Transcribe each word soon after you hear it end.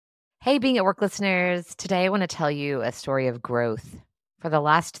Hey, Being at Work listeners. Today I want to tell you a story of growth. For the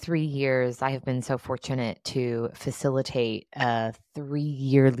last 3 years, I have been so fortunate to facilitate a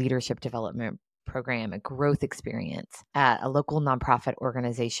 3-year leadership development program, a growth experience at a local nonprofit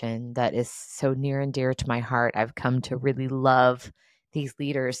organization that is so near and dear to my heart. I've come to really love these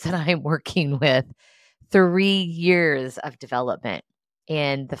leaders that I'm working with. 3 years of development.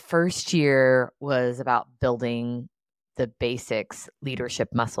 And the first year was about building the basics leadership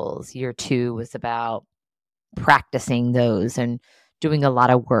muscles. Year 2 was about practicing those and doing a lot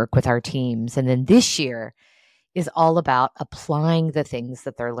of work with our teams. And then this year is all about applying the things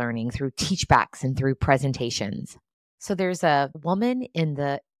that they're learning through teachbacks and through presentations. So there's a woman in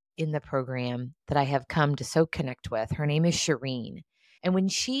the program that I have come to so connect with. Her name is Shireen. And when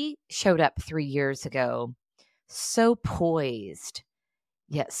she showed up 3 years ago, so poised,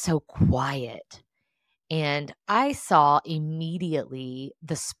 yet so quiet, and I saw immediately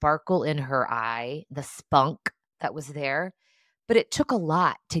the sparkle in her eye, the spunk that was there, but it took a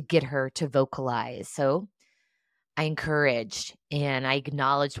lot to get her to vocalize. So I encouraged and I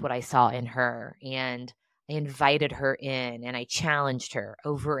acknowledged what I saw in her, and I invited her in and I challenged her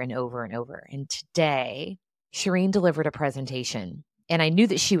over and over and over. And today, Shireen delivered a presentation, and I knew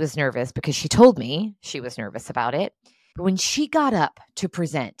that she was nervous because she told me she was nervous about it. But when she got up to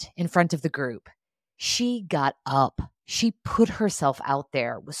present in front of the group, she got up. She put herself out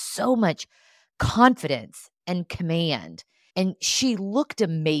there with so much confidence and command. And she looked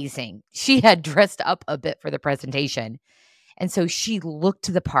amazing. She had dressed up a bit for the presentation. And so she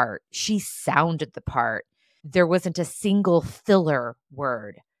looked the part. She sounded the part. There wasn't a single filler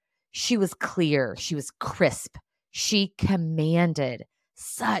word. She was clear. She was crisp. She commanded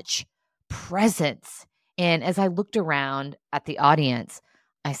such presence. And as I looked around at the audience,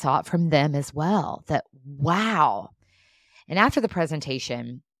 I saw it from them as well that, wow. And after the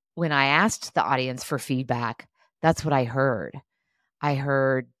presentation, when I asked the audience for feedback, that's what I heard. I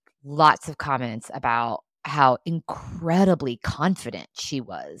heard lots of comments about how incredibly confident she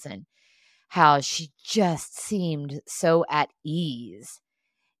was and how she just seemed so at ease.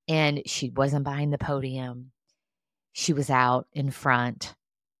 And she wasn't behind the podium. She was out in front.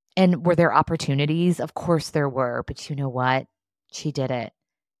 And were there opportunities? Of course there were. But you know what? She did it.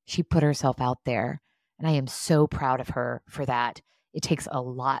 She put herself out there. And I am so proud of her for that. It takes a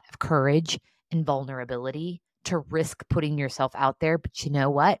lot of courage and vulnerability to risk putting yourself out there. But you know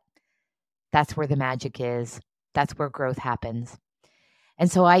what? That's where the magic is. That's where growth happens. And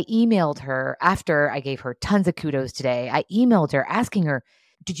so I emailed her after I gave her tons of kudos today. I emailed her asking her,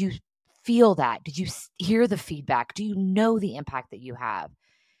 did you feel that? Did you hear the feedback? Do you know the impact that you have?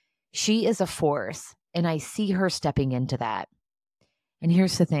 She is a force, and I see her stepping into that. And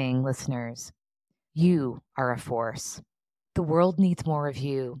here's the thing, listeners, you are a force. The world needs more of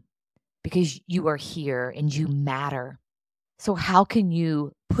you because you are here and you matter. So how can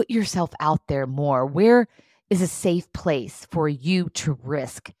you put yourself out there more? Where is a safe place for you to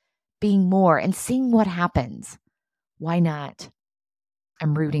risk being more and seeing what happens? Why not?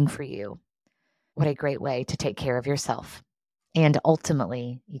 I'm rooting for you. What a great way to take care of yourself and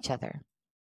ultimately each other.